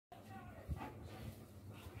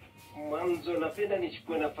Mwanzo napenda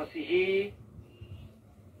nichukue nafasi hii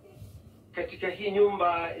katika hii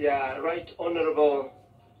nyumba ya Right Honorable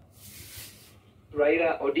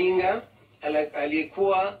Raila Odinga,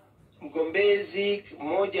 aliyekuwa mgombezi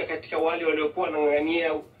mmoja katika wale waliokuwa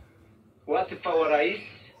wanang'ang'ania wadhifa wa rais.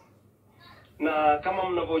 Na kama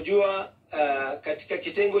mnavyojua, katika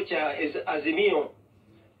kitengo cha Azimio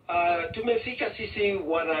tumefika sisi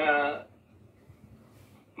wana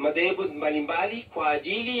madhehebu mbalimbali kwa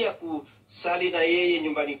ajili ya kusali na yeye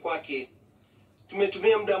nyumbani kwake.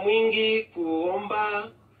 Tumetumia muda mwingi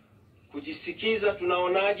kuomba, kujisikiza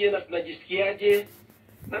tunaonaje na tunajisikiaje,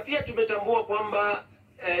 na pia tumetambua kwamba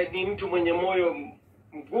ni mtu mwenye moyo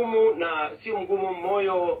mgumu, na si mgumu,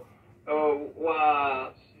 moyo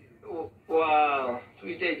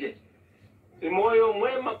tuiteje, moyo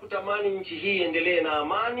mwema, kutamani nchi hii endelee na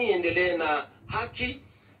amani, endelee na haki.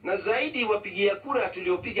 Na zaidi wapigia kura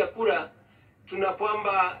tuliopiga kura tuna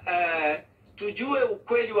kwamba tujue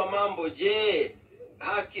ukweli wa mambo. Je,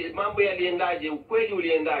 haki, mambo yaliendaje, ukweli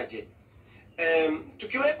uliendaje?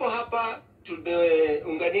 Tukiwepo hapa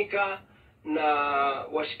tumeunganika na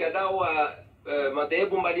washikadau wa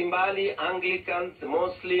madhehebu mbalimbali, Anglicans,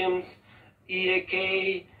 Muslims, EAK,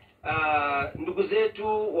 ndugu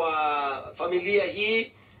zetu wa familia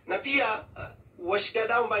hii, na pia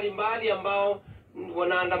washikadau mbalimbali ambao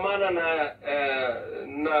wanaandamana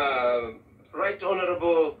na Right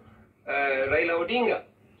Honorable Raila Odinga.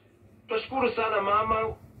 Tunashukuru sana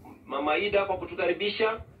Mama Ida kwa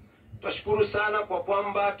kutukaribisha. Tunashukuru sana kwa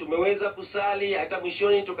kwamba tumeweza kusali, hata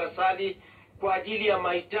mwishoni tukasali kwa ajili ya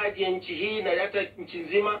mahitaji ya nchi hii na hata nchi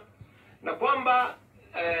nzima, na kwamba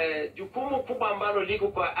jukumu kubwa ambalo liko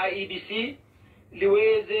kwa IEBC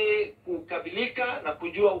liweze kukabilika na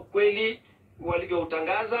kujua ukweli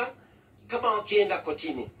walivyoutangaza kama wakienda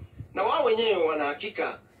kotini. Na wao wenyewe wana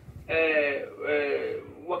hakika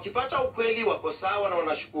wakipata ukweli wako sawa na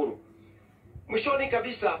wanashukuru. Mwishoni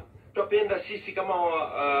kabisa, tupenda sisi kama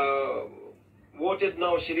wote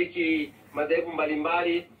tunaoshiriki madhehebu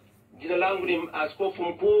mbalimbali. Jina langu ni Askofu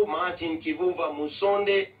Mkuu Martin Kivuva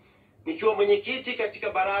Musonde, nikiwa mwenyekiti katika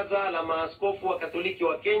baraza la maaskofu wa Katoliki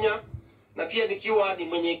wa Kenya, na pia nikiwa ni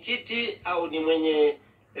mwenyekiti au ni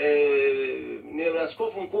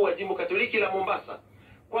askofu mkuu wa jimbo Katoliki la Mombasa,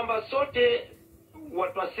 kwamba sote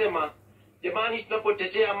watasema, jamani,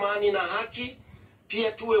 tunapotetea amani na haki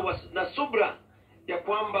pia tuwe na subra ya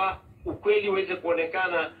kwamba ukweli uweze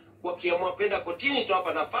kuonekana. Wakiamua kwenda kotini,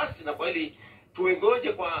 tunawapa nafasi, na kwa hili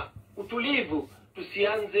tuengoje kwa utulivu,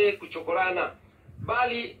 tusianze kuchokorana,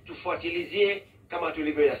 bali tufuatilizie kama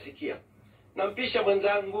tulivyoyasikia. Nampisha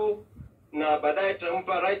mwenzangu, na baadaye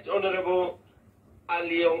tutampa Right Honorable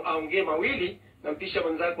aliongee mawili. Nampisha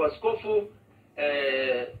mwenzangu Askofu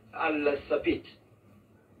Al-Sapit.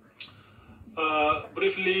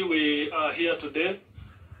 Briefly, we are here today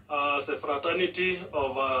as a fraternity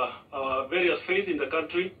of our various faiths in the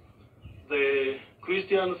country, the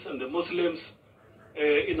Christians and the Muslims,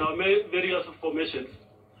 in our various formations,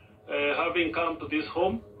 having come to this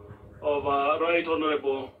home of Right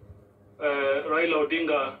Honorable Raila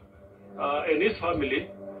Odinga and his family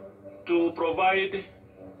to provide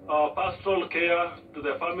pastoral care to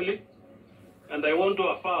the family. And I want to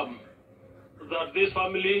affirm that this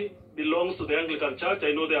family belongs to the Anglican Church.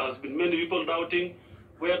 I know there has been many people doubting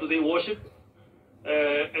where do they worship,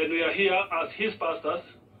 and we are here as his pastors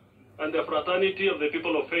and the fraternity of the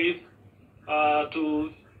people of faith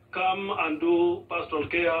to come and do pastoral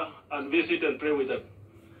care and visit and pray with them.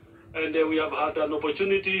 And we have had an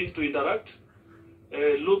opportunity to interact,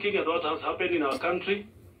 looking at what has happened in our country,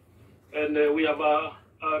 and we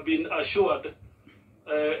have been assured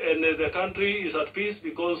and the country is at peace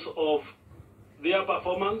because of their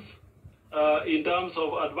performance in terms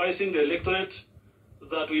of advising the electorate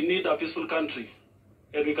that we need a peaceful country.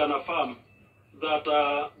 And we can affirm that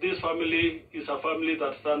this family is a family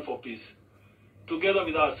that stands for peace. Together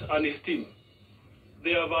with us and his team,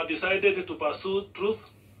 they have decided to pursue truth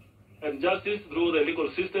and justice through the legal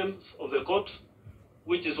systems of the court,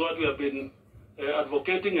 which is what we have been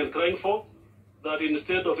advocating and crying for, that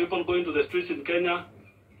instead of people going to the streets in Kenya,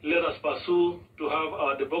 let us pursue to have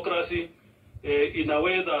our democracy in a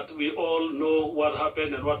way that we all know what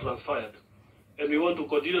happened and what transpired. And we want to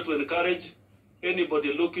continue to encourage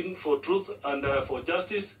anybody looking for truth and for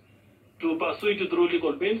justice to pursue it through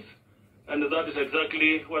legal means, and that is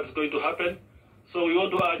exactly what is going to happen. So we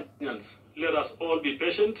want to urge, let us all be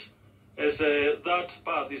patient as that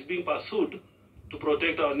path is being pursued to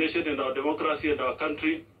protect our nation and our democracy and our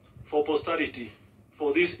country for posterity,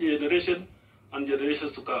 for this generation and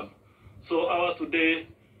generations to come. So ours today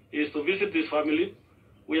is to visit this family.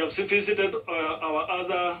 We have visited our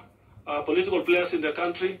other political players in the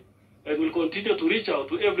country, and will continue to reach out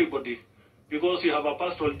to everybody, because we have a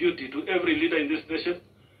pastoral duty to every leader in this nation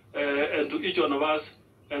and to each one of us,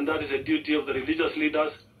 and that is a duty of the religious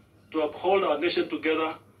leaders to uphold our nation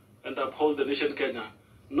together and uphold the nation Kenya.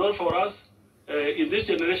 Not for us in this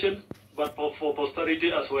generation, but for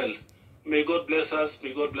posterity as well. May God bless us.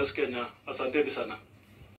 May God bless Kenya. Asanteni sana.